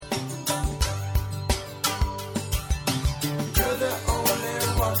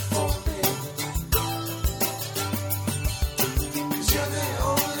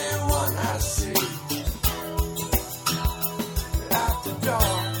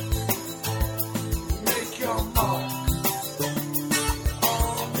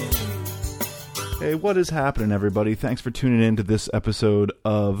Hey, what is happening, everybody? Thanks for tuning in to this episode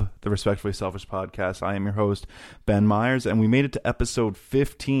of the Respectfully Selfish podcast. I am your host, Ben Myers, and we made it to episode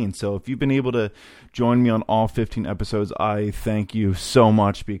 15. So if you've been able to join me on all 15 episodes, I thank you so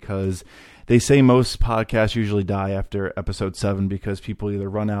much, because they say most podcasts usually die after episode 7 because people either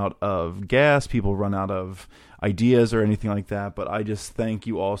run out of gas, people run out of ideas or anything like that. But I just thank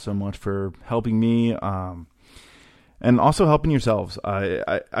you all so much for helping me, and also helping yourselves.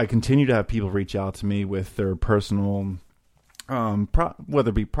 I continue to have people reach out to me with their personal, whether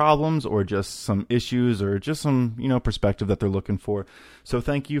it be problems or just some issues or just some, perspective that they're looking for. So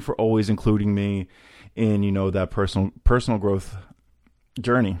thank you for always including me in, that personal growth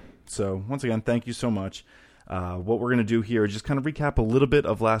journey. So once again, thank you so much. What we're going to do here is just kind of recap a little bit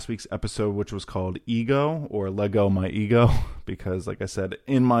of last week's episode, which was called Ego, or Lego My Ego, because like I said,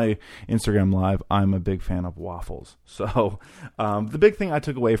 in my Instagram live, I'm a big fan of waffles. So the big thing I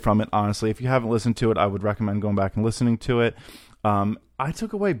took away from it, honestly, if you haven't listened to it, I would recommend going back and listening to it. I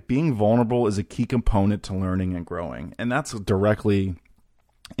took away being vulnerable is a key component to learning and growing. And that's directly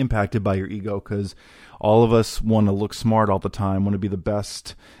impacted by your ego, because all of us want to look smart all the time, want to be the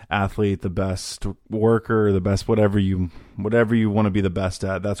best athlete, the best worker, the best whatever you want to be the best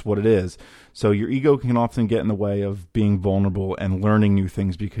at. That's what it is. So your ego can often get in the way of being vulnerable and learning new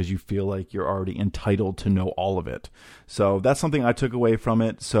things because you feel like you're already entitled to know all of it. So that's something I took away from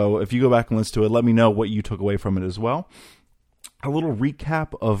it. So if you go back and listen to it, let me know what you took away from it as well. A little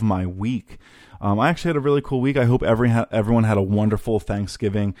recap of my week. I actually had a really cool week. I hope everyone had a wonderful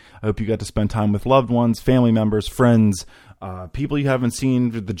Thanksgiving. I hope you got to spend time with loved ones, family members, friends, people you haven't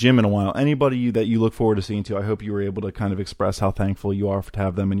seen at the gym in a while, anybody that you look forward to seeing too. I hope you were able to kind of express how thankful you are to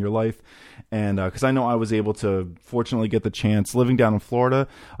have them in your life. And because I know I was able to fortunately get the chance, living down in Florida,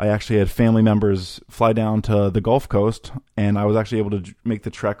 I actually had family members fly down to the Gulf Coast, and I was actually able to make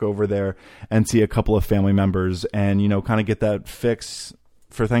the trek over there and see a couple of family members and, kind of get that fix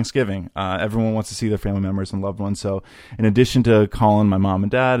for Thanksgiving. Everyone wants to see their family members and loved ones. So in addition to calling my mom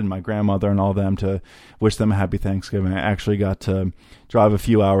and dad and my grandmother and all of them to wish them a happy Thanksgiving, I actually got to drive a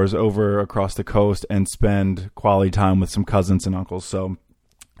few hours over across the coast and spend quality time with some cousins and uncles. So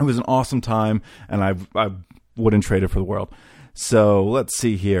it was an awesome time, and I wouldn't trade it for the world. So let's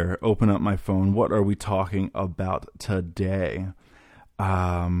see here. Open up my phone. What are we talking about today?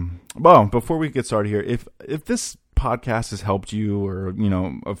 Well, before we get started here, if this podcast has helped you, or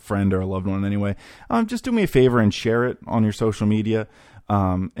a friend or a loved one in any way, just do me a favor and share it on your social media,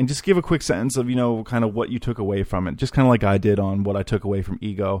 and just give a quick sentence of kind of what you took away from it, just kind of like I did on what I took away from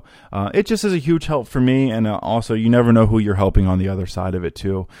ego. It just is a huge help for me, and also you never know who you're helping on the other side of it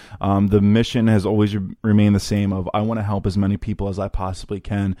too. The mission has always remained the same of I want to help as many people as I possibly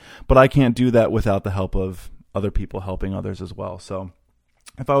can, but I can't do that without the help of other people helping others as well. So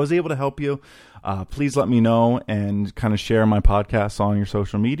if I was able to help you, please let me know and kind of share my podcast on your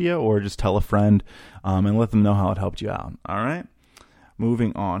social media, or just tell a friend and let them know how it helped you out. All right.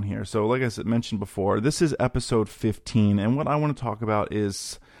 Moving on here. So like I mentioned before, this is episode 15. And what I want to talk about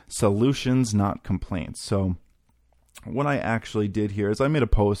is solutions, not complaints. So what I actually did here is I made a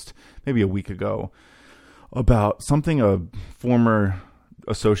post maybe a week ago about something a former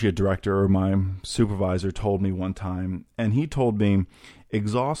associate director or my supervisor told me one time. And he told me,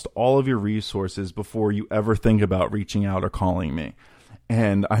 exhaust all of your resources before you ever think about reaching out or calling me.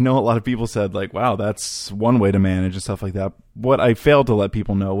 And I know a lot of people said like, wow, that's one way to manage and stuff like that. What I failed to let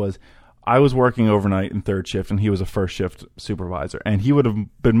people know was I was working overnight in third shift, and he was a first shift supervisor, and he would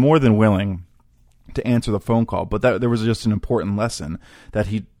have been more than willing to answer the phone call. But there was just an important lesson that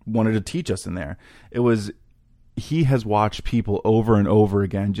he wanted to teach us in there. It was, he has watched people over and over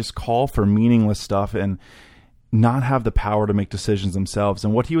again just call for meaningless stuff and not have the power to make decisions themselves.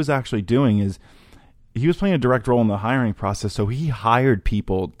 And what he was actually doing is he was playing a direct role in the hiring process. So he hired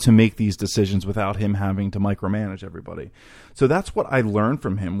people to make these decisions without him having to micromanage everybody. So that's what I learned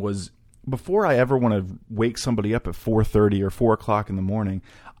from him was, before I ever want to wake somebody up at 4:30 or 4 o'clock in the morning,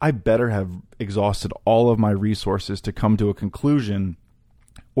 I better have exhausted all of my resources to come to a conclusion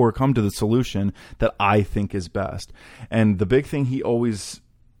or come to the solution that I think is best. And the big thing he always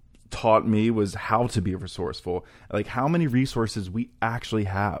taught me was how to be resourceful, like how many resources we actually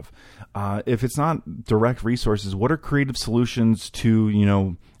have. If it's not direct resources, what are creative solutions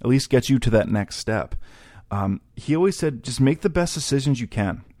to, at least get you to that next step? He always said, just make the best decisions you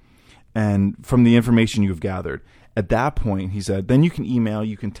can, and from the information you've gathered. At that point, he said, then you can email,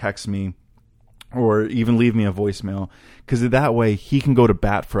 you can text me, or even leave me a voicemail, because that way he can go to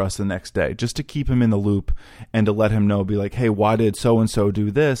bat for us the next day, just to keep him in the loop and to let him know, be like, hey, why did so-and-so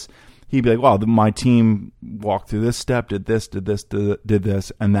do this? he'd be like, "Well, my team walked through this step, did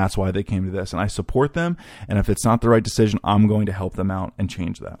this, and that's why they came to this. And I support them. And if it's not the right decision, I'm going to help them out and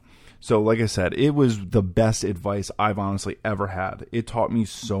change that." So, like I said, it was the best advice I've honestly ever had. It taught me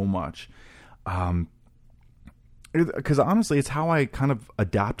so much. Because honestly, it's how I kind of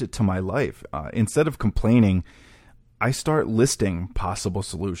adapt it to my life. Instead of complaining, I start listing possible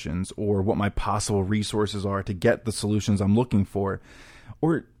solutions or what my possible resources are to get the solutions I'm looking for.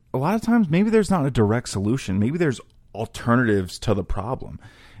 Or a lot of times, maybe there's not a direct solution. Maybe there's alternatives to the problem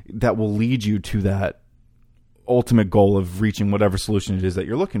that will lead you to that ultimate goal of reaching whatever solution it is that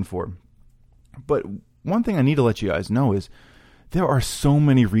you're looking for. But one thing I need to let you guys know is there are so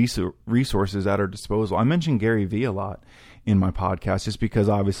many resources at our disposal. I mentioned Gary Vee a lot in my podcast just because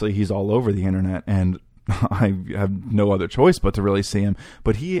obviously he's all over the internet and I have no other choice but to really see him.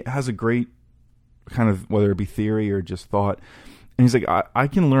 But he has a great kind of, whether it be theory or just thought, and he's like, I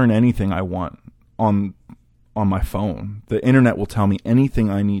can learn anything I want on my phone. The internet will tell me anything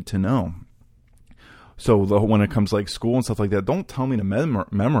I need to know. So when it comes to like school and stuff like that, don't tell me to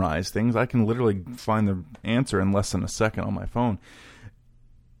memorize things. I can literally find the answer in less than a second on my phone.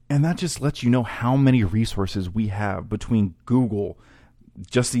 And that just lets you know how many resources we have between Google,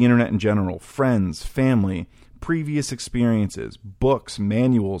 just the internet in general, friends, family, previous experiences, books,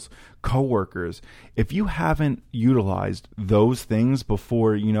 manuals, coworkers. If you haven't utilized those things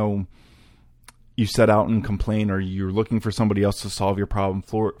before, you set out and complain or you're looking for somebody else to solve your problem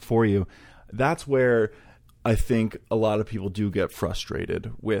for you, that's where I think a lot of people do get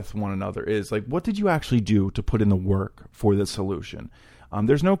frustrated with one another is like, what did you actually do to put in the work for the solution?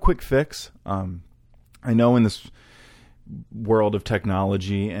 There's no quick fix. I know in this world of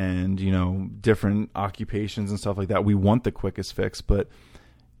technology and, different occupations and stuff like that, we want the quickest fix, but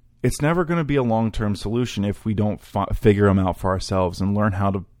it's never going to be a long-term solution if we don't figure them out for ourselves and learn how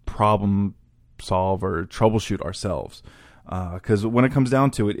to problem solve or troubleshoot ourselves. Because when it comes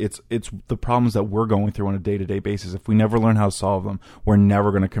down to it, it's the problems that we're going through on a day-to-day basis. If we never learn how to solve them, we're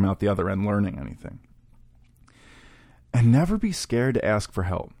never going to come out the other end learning anything. And never be scared to ask for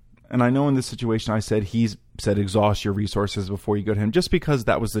help. And I know in this situation, he said exhaust your resources before you go to him, just because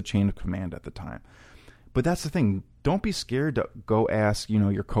that was the chain of command at the time. But that's the thing. Don't be scared to go ask,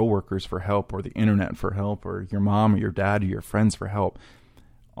 your coworkers for help or the internet for help or your mom or your dad or your friends for help.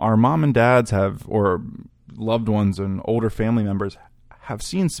 Our mom and dads or loved ones and older family members have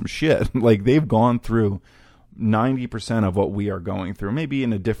seen some shit. Like they've gone through 90% of what we are going through, maybe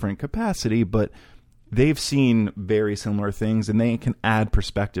in a different capacity, but they've seen very similar things and they can add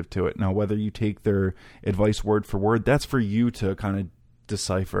perspective to it. Now, whether you take their advice word for word, that's for you to kind of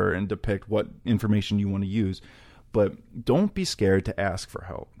decipher and depict what information you want to use. But don't be scared to ask for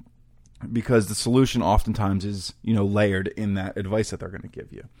help because the solution oftentimes is, layered in that advice that they're going to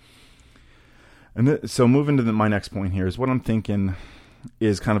give you. And so moving to my next point here is what I'm thinking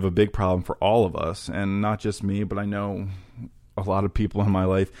is kind of a big problem for all of us, and not just me, but I know a lot of people in my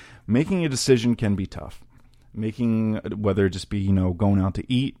life. Making a decision can be tough. Whether it just be, going out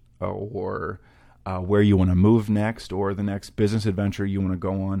to eat or where you want to move next or the next business adventure you want to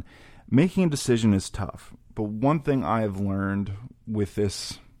go on. Making a decision is tough. But one thing I have learned with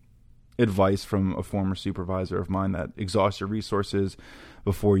this advice from a former supervisor of mine, that exhaust your resources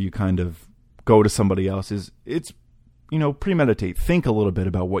before you kind of go to somebody else, is it's, premeditate, think a little bit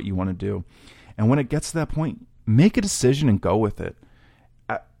about what you want to do. And when it gets to that point, make a decision and go with it.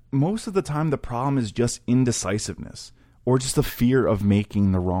 Most of the time, the problem is just indecisiveness or just the fear of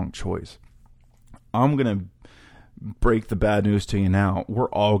making the wrong choice. I'm going to break the bad news to you now. We're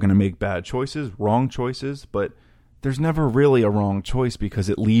all going to make bad choices, wrong choices, but there's never really a wrong choice because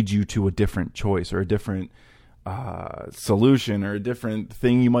it leads you to a different choice or a different solution or a different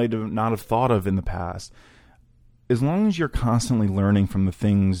thing you might not have thought of in the past. As long as you're constantly learning from the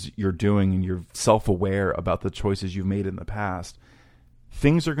things you're doing and you're self-aware about the choices you've made in the past,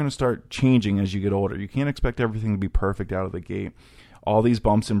 things are going to start changing as you get older. You can't expect everything to be perfect out of the gate. All these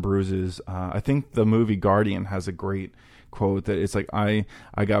bumps and bruises. I think the movie Guardian has a great quote that it's like, I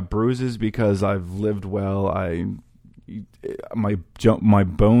got bruises because I've lived well. My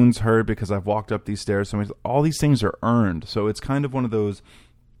bones hurt because I've walked up these stairs. So all these things are earned. So it's kind of one of those,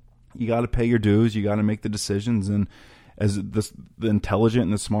 you got to pay your dues. You got to make the decisions. And as the intelligent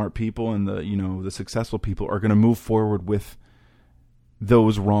and the smart people and the successful people are going to move forward with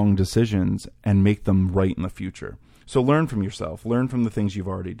those wrong decisions and make them right in the future. So learn from yourself. Learn from the things you've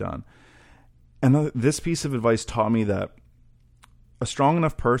already done. And this piece of advice taught me that a strong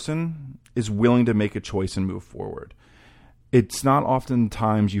enough person is willing to make a choice and move forward. It's not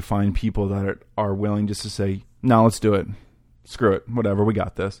oftentimes you find people that are willing just to say, no, let's do it. Screw it. Whatever. We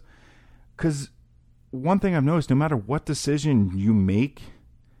got this. Because one thing I've noticed, no matter what decision you make,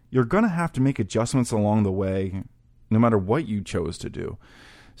 you're going to have to make adjustments along the way, no matter what you chose to do.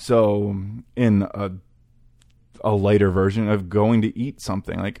 So in a lighter version of going to eat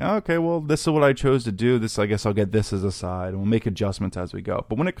something, like, okay, well, this is what I chose to do. This, I guess I'll get this as a side, and we'll make adjustments as we go.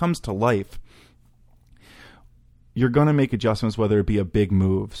 But when it comes to life, you're going to make adjustments, whether it be a big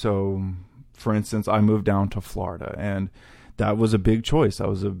move. So, for instance, I moved down to Florida, and that was a big choice. That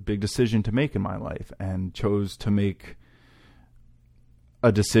was a big decision to make in my life, and chose to make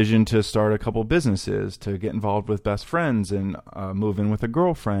a decision to start a couple businesses, to get involved with best friends, and move in with a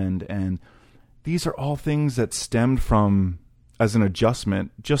girlfriend. And these are all things that stemmed from as an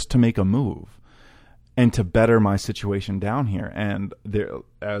adjustment just to make a move and to better my situation down here. And there,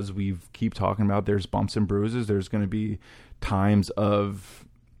 as we keep talking about, there's bumps and bruises. There's going to be times of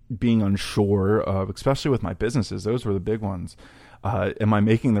being unsure of, especially with my businesses. Those were the big ones. Am I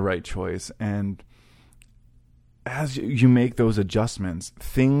making the right choice? And as you make those adjustments,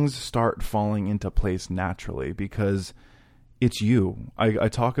 things start falling into place naturally, because it's you. I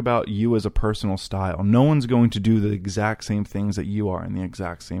talk about you as a personal style. No one's going to do the exact same things that you are in the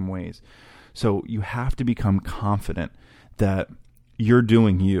exact same ways. So you have to become confident that you're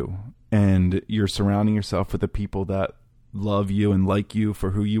doing you, and you're surrounding yourself with the people that love you and like you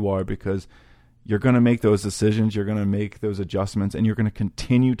for who you are, because you're going to make those decisions, you're going to make those adjustments, and you're going to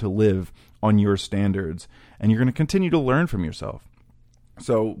continue to live on your standards, and you're going to continue to learn from yourself.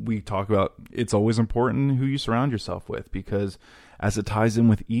 So we talk about it's always important who you surround yourself with, because as it ties in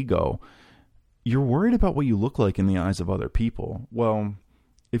with ego, you're worried about what you look like in the eyes of other people. Well,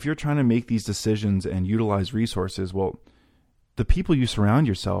 if you're trying to make these decisions and utilize resources, well, the people you surround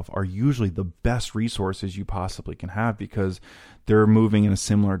yourself are usually the best resources you possibly can have, because they're moving in a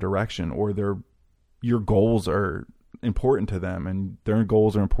similar direction, or your goals are important to them and their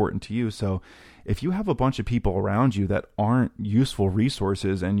goals are important to you. So if you have a bunch of people around you that aren't useful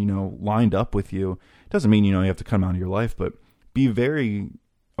resources and, lined up with you, it doesn't mean, you have to cut them out of your life, but be very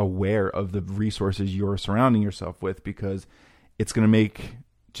aware of the resources you're surrounding yourself with, because it's going to make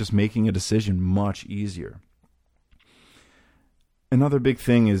just making a decision much easier. Another big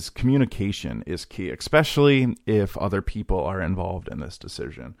thing is communication is key, especially if other people are involved in this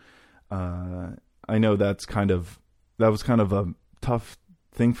decision. I know that was kind of a tough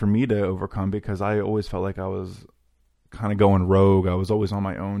thing for me to overcome, because I always felt like I was kind of going rogue. I was always on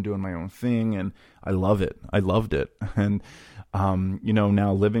my own, doing my own thing, and I love it. I loved it. And,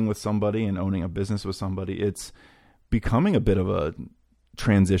 now living with somebody and owning a business with somebody, it's becoming a bit of a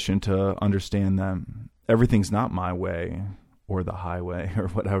transition to understand that everything's not my way or the highway or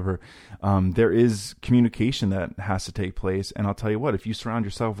whatever. There is communication that has to take place. And I'll tell you what, if you surround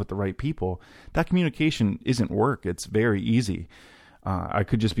yourself with the right people, that communication isn't work. It's very easy. I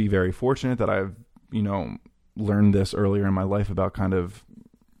could just be very fortunate that I've, learned this earlier in my life about kind of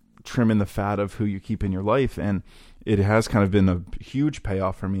trimming the fat of who you keep in your life. And it has kind of been a huge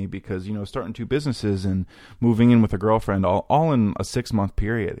payoff for me, because, starting 2 businesses and moving in with a girlfriend all in a 6-month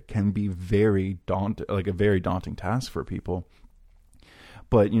period can be very a very daunting task for people.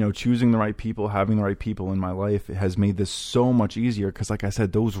 But, choosing the right people, having the right people in my life has made this so much easier, because, like I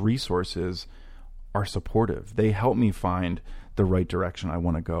said, those resources are supportive. They help me find the right direction I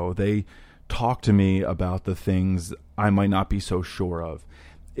want to go. They talk to me about the things I might not be so sure of.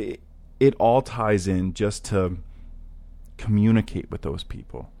 It all ties in just to communicate with those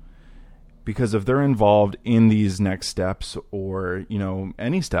people, because if they're involved in these next steps, or,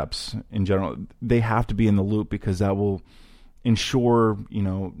 any steps in general, they have to be in the loop, because that will ensure,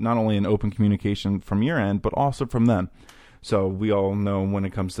 not only an open communication from your end, but also from them. So we all know when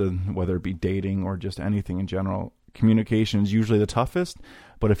it comes to whether it be dating or just anything in general, communication is usually the toughest.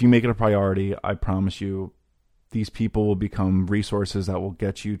 But if you make it a priority, I promise you, these people will become resources that will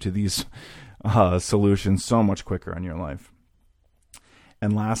get you to these solutions so much quicker in your life.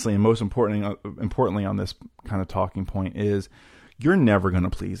 And lastly, and most importantly on this kind of talking point, is you're never going to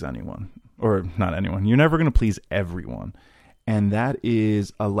please anyone, or not anyone. You're never going to please everyone. And that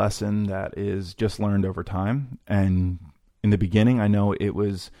is a lesson that is just learned over time. And in the beginning, I know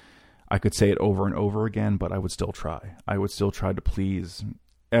I could say it over and over again, but I would still try. I would still try to please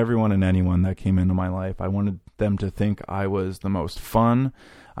everyone and anyone that came into my life. I wanted them to think I was the most fun.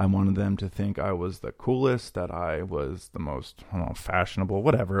 I wanted them to think I was the coolest, that I was the most fashionable,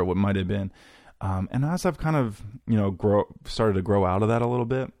 whatever it might have been. And as I've kind of, started to grow out of that a little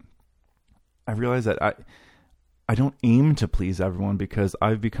bit, I realized that I don't aim to please everyone, because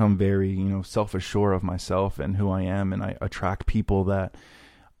I've become very, self-assured of myself and who I am, and I attract people that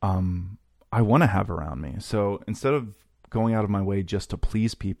I want to have around me. So instead of going out of my way just to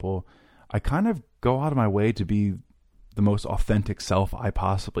please people, I kind of go out of my way to be the most authentic self I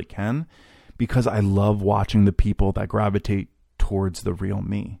possibly can, because I love watching the people that gravitate towards the real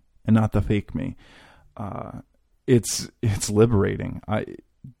me and not the fake me. It's liberating. I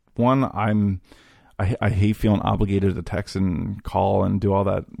hate feeling obligated to text and call and do all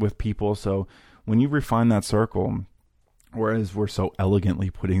that with people. So when you refine that circle, whereas we're so elegantly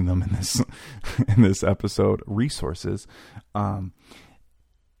putting them in this episode, resources,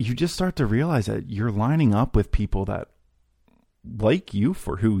 you just start to realize that you're lining up with people that like you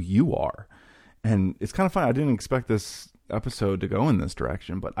for who you are. And it's kind of fun. I didn't expect this episode to go in this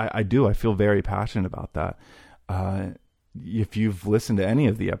direction, but I do. I feel very passionate about that. If you've listened to any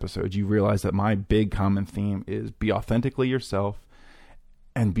of the episodes, you realize that my big common theme is be authentically yourself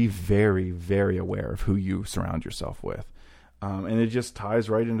and be very, very aware of who you surround yourself with. And it just ties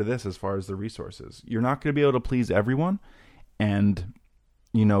right into this as far as the resources. You're not going to be able to please everyone. And,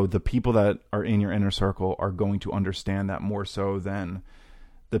 the people that are in your inner circle are going to understand that more so than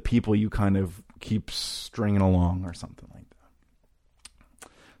the people you kind of keep stringing along or something like that.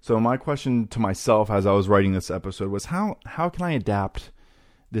 So my question to myself as I was writing this episode was, how can I adapt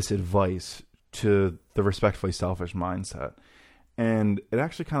this advice to the respectfully selfish mindset? And it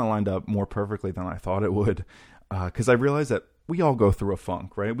actually kind of lined up more perfectly than I thought it would, because I realized that we all go through a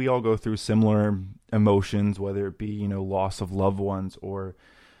funk, right? We all go through similar emotions, whether it be, loss of loved ones, or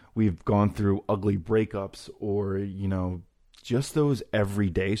we've gone through ugly breakups, or, just those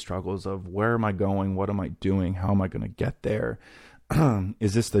everyday struggles of where am I going? What am I doing? How am I going to get there?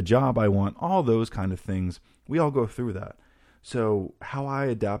 Is this the job I want? All those kind of things. We all go through that. So how I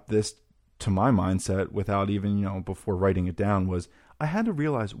adapt this to my mindset without even, before writing it down, was I had to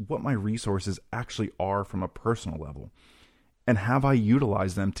realize what my resources actually are from a personal level. And have I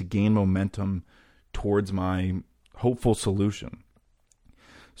utilized them to gain momentum towards my hopeful solution?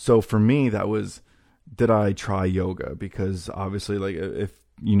 So for me, that was, did I try yoga? Because obviously, like, if,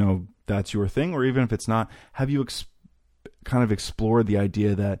 that's your thing, or even if it's not, have you kind of explored the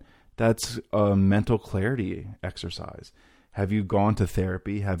idea that that's a mental clarity exercise? Have you gone to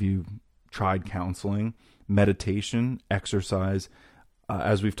therapy? Have you tried counseling, meditation, exercise?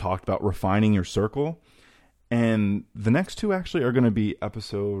 As we've talked about, refining your circle. And the next two actually are going to be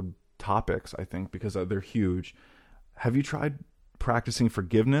episode topics, I think, because they're huge. Have you tried practicing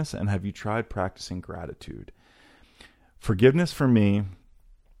forgiveness, and have you tried practicing gratitude? Forgiveness for me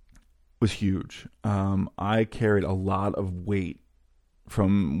was huge. I carried a lot of weight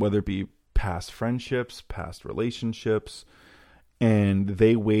from whether it be past friendships, past relationships, and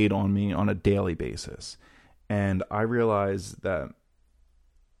they weighed on me on a daily basis. And I realized that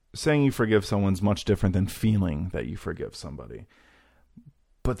saying you forgive someone's much different than feeling that you forgive somebody.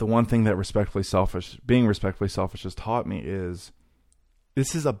 But the one thing that being respectfully selfish has taught me is,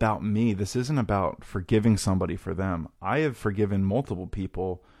 this is about me. This isn't about forgiving somebody for them. I have forgiven multiple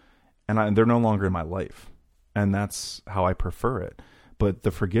people, and they're no longer in my life. And that's how I prefer it. But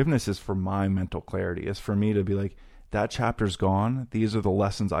the forgiveness is for my mental clarity. It's for me to be like, that chapter's gone. These are the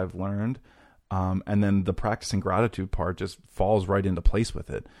lessons I've learned. And then the practicing gratitude part just falls right into place with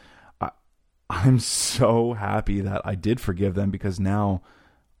it. I'm so happy that I did forgive them, because now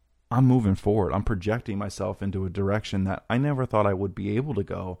I'm moving forward. I'm projecting myself into a direction that I never thought I would be able to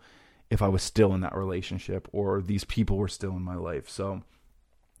go if I was still in that relationship or these people were still in my life. So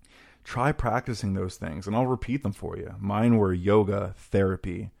try practicing those things, and I'll repeat them for you. Mine were yoga,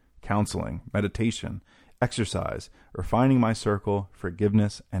 therapy, counseling, meditation, exercise, refining my circle,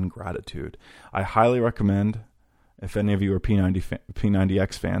 forgiveness, and gratitude. I highly recommend, if any of you are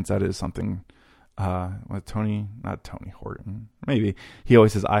P90X fans, that is something, not Tony Horton, maybe. He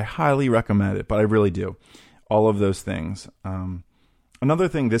always says, I highly recommend it, but I really do. All of those things. Another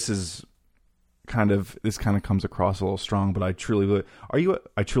thing, this kind of comes across a little strong, but I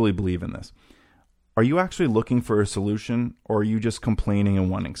truly believe in this. Are you actually looking for a solution, or are you just complaining and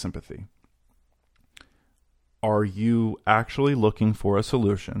wanting sympathy? Are you actually looking for a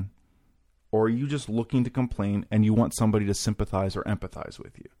solution, or are you just looking to complain and you want somebody to sympathize or empathize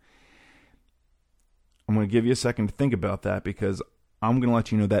with you? I'm going to give you a second to think about that, because I'm going to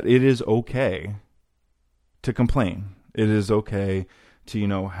let you know that it is okay to complain. It is okay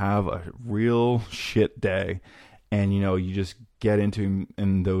to, have a real shit day, and, you just get into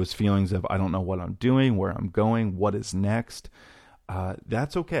in those feelings of, I don't know what I'm doing, where I'm going, what is next.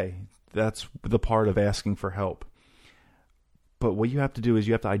 That's okay. That's the part of asking for help. But what you have to do is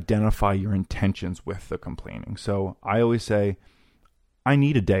you have to identify your intentions with the complaining. So I always say, I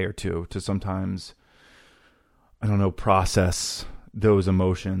need a day or two to sometimes, process those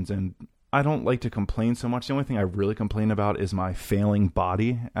emotions and I don't like to complain so much. The only thing I really complain about is my failing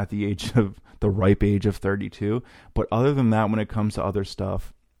body at the ripe age of 32. But other than that, when it comes to other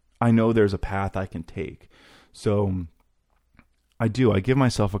stuff, I know there's a path I can take. So I give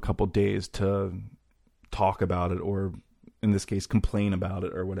myself a couple days to talk about it, or in this case, complain about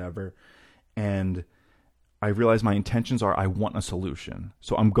it or whatever. And I realize my intentions are I want a solution.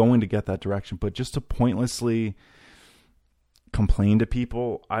 So I'm going to get that direction. But just to pointlessly complain to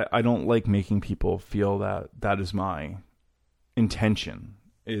people, I don't like making people feel that is my intention,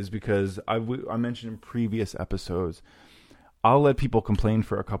 is because I mentioned in previous episodes, I'll let people complain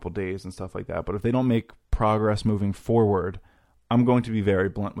for a couple days and stuff like that. But if they don't make progress moving forward, I'm going to be very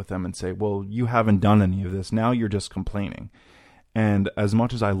blunt with them and say, well, you haven't done any of this. Now you're just complaining. And as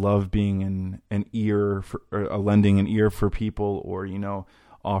much as I love being an ear for, or lending an ear for people, or,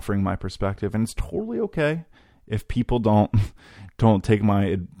 offering my perspective, and it's totally okay if people don't take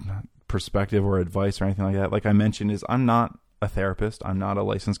my perspective or advice or anything like that. Like I mentioned, is I'm not a therapist. I'm not a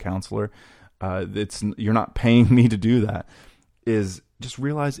licensed counselor. You're not paying me to do that. Is just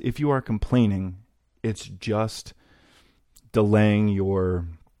realize if you are complaining, it's just delaying your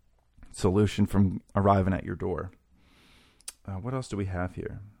solution from arriving at your door. What else do we have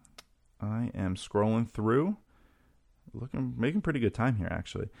here? I am scrolling through, making pretty good time here,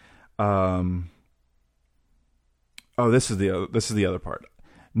 actually. This is the other part.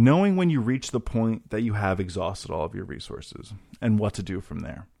 Knowing when you reach the point that you have exhausted all of your resources and what to do from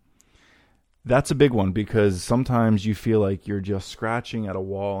there. That's a big one, because sometimes you feel like you're just scratching at a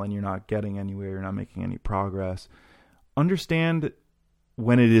wall and you're not getting anywhere, you're not making any progress. Understand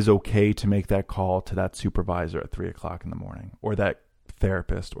when it is okay to make that call to that supervisor at 3:00 in the morning, or that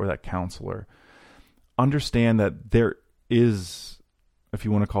therapist or that counselor. Understand that there is, if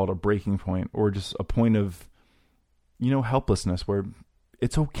you want to call it a breaking point, or just a point of, helplessness, where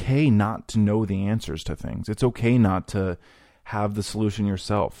it's okay not to know the answers to things. It's okay not to have the solution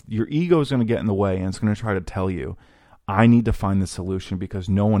yourself. Your ego is going to get in the way, and it's going to try to tell you, I need to find the solution because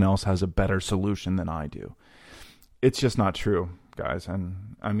no one else has a better solution than I do. It's just not true, guys.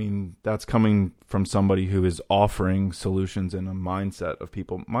 And I mean, that's coming from somebody who is offering solutions in a mindset of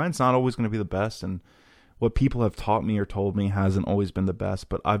people. Mine's not always going to be the best, and what people have taught me or told me hasn't always been the best,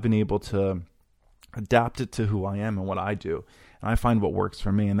 but I've been able to adapt it to who I am and what I do. And I find what works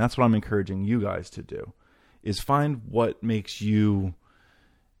for me. And that's what I'm encouraging you guys to do, is find what makes you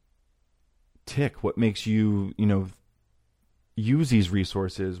tick, what makes you, use these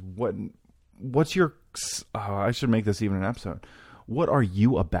resources. What's your, I should make this even an episode. What are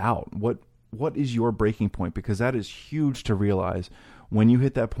you about? What is your breaking point? Because that is huge to realize when you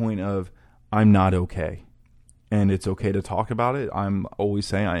hit that point of, I'm not okay. And it's okay to talk about it. I'm always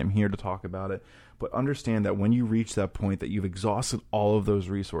saying I am here to talk about it. But understand that when you reach that point that you've exhausted all of those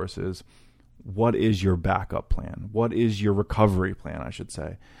resources, what is your backup plan? What is your recovery plan, I should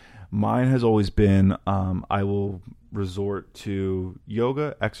say? Mine has always been, I will resort to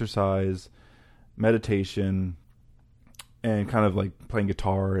yoga, exercise, meditation, and kind of like playing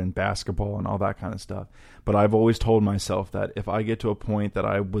guitar and basketball and all that kind of stuff. But I've always told myself that if I get to a point that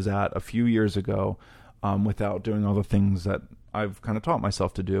I was at a few years ago, without doing all the things that I've kind of taught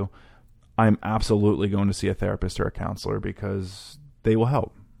myself to do, I'm absolutely going to see a therapist or a counselor, because they will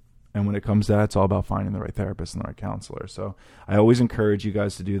help. And when it comes to that, it's all about finding the right therapist and the right counselor. So I always encourage you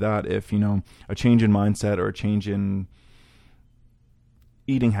guys to do that. If, a change in mindset, or a change in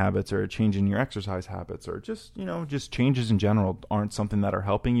eating habits, or a change in your exercise habits, or just changes in general aren't something that are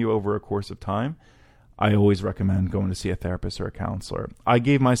helping you over a course of time, I always recommend going to see a therapist or a counselor. I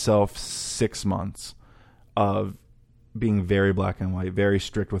gave myself 6 months of being very black and white, very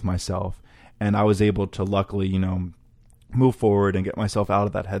strict with myself. And I was able to luckily, move forward and get myself out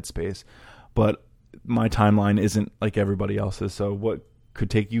of that headspace. But my timeline isn't like everybody else's. So what could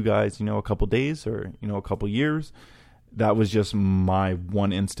take you guys, a couple days or, a couple years, that was just my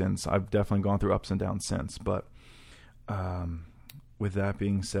one instance. I've definitely gone through ups and downs since. But with that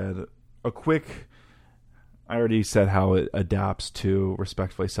being said, I already said how it adapts to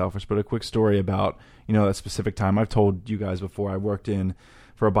Respectfully Selfish, but a quick story about, a specific time. I've told you guys before, I worked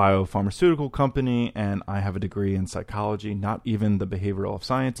for a biopharmaceutical company, and I have a degree in psychology, not even the behavioral of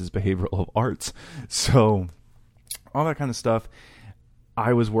sciences, behavioral of arts. So all that kind of stuff.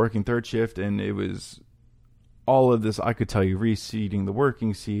 I was working third shift, and it was all of this, I could tell you, reseeding the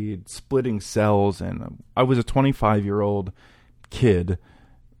working seed, splitting cells, and I was a 25-year-old kid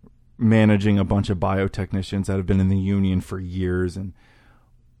managing a bunch of biotechnicians that have been in the union for years. And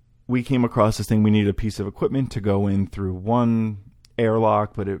we came across this thing. We needed a piece of equipment to go in through one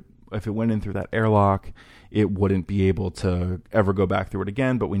airlock, but if it went in through that airlock, it wouldn't be able to ever go back through it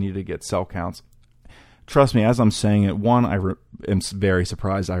again, but we needed to get cell counts. Trust me, as I'm saying it, one, I am very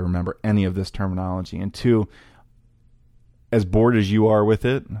surprised I remember any of this terminology, and two, as bored as you are with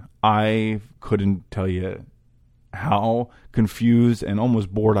it, I couldn't tell you how confused and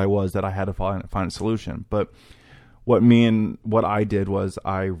almost bored I was that I had to find a solution. But what I did was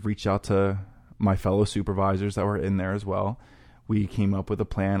I reached out to my fellow supervisors that were in there as well. We came up with a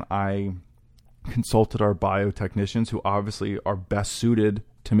plan. I consulted our biotechnicians, who obviously are best suited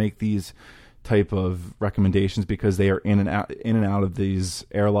to make these type of recommendations because they are in and out of these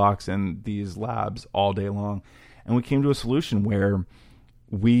airlocks and these labs all day long. And we came to a solution where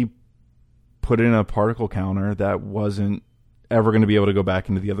we put in a particle counter that wasn't ever going to be able to go back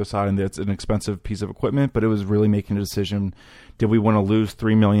into the other side. And it's an expensive piece of equipment, but it was really making a decision. Did we want to lose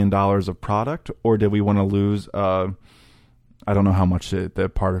 $3 million of product, or did we want to lose, I don't know how much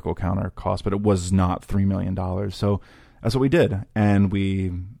the particle counter cost, but it was not $3 million. So that's what we did. And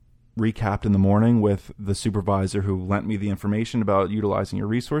we recapped in the morning with the supervisor who lent me the information about utilizing your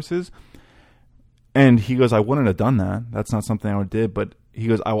resources. And he goes, I wouldn't have done that. That's not something I would did. But he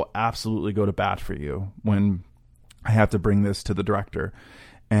goes, I will absolutely go to bat for you when I have to bring this to the director.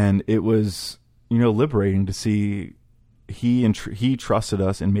 And it was, liberating to see he trusted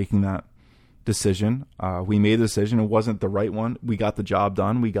us in making that decision. We made the decision. It wasn't the right one. We got the job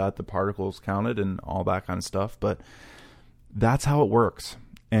done. We got the particles counted and all that kind of stuff. But that's how it works.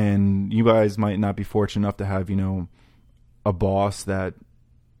 And you guys might not be fortunate enough to have, a boss that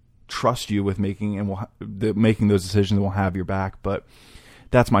trust you with making those decisions and will have your back. But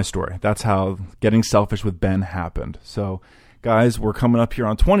that's my story. That's how Getting Selfish with Ben happened. So guys, we're coming up here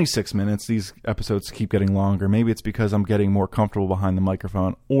on 26 minutes. These episodes keep getting longer. Maybe it's because I'm getting more comfortable behind the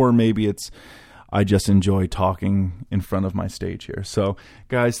microphone, or maybe it's I just enjoy talking in front of my stage here. So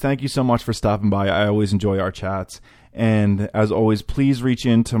guys, thank you so much for stopping by. I always enjoy our chats. And as always, please reach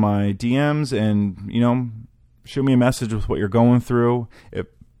into my DMs and, shoot me a message with what you're going through. If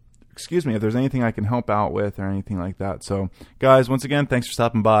there's anything I can help out with or anything like that. So guys, once again, thanks for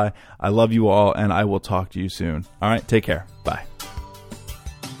stopping by. I love you all, and I will talk to you soon. All right, take care. Bye.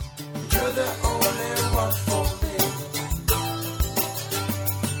 You're the only one for me.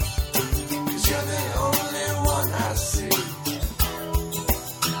 'Cause you're the only one I see.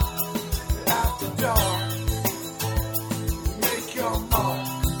 After dark.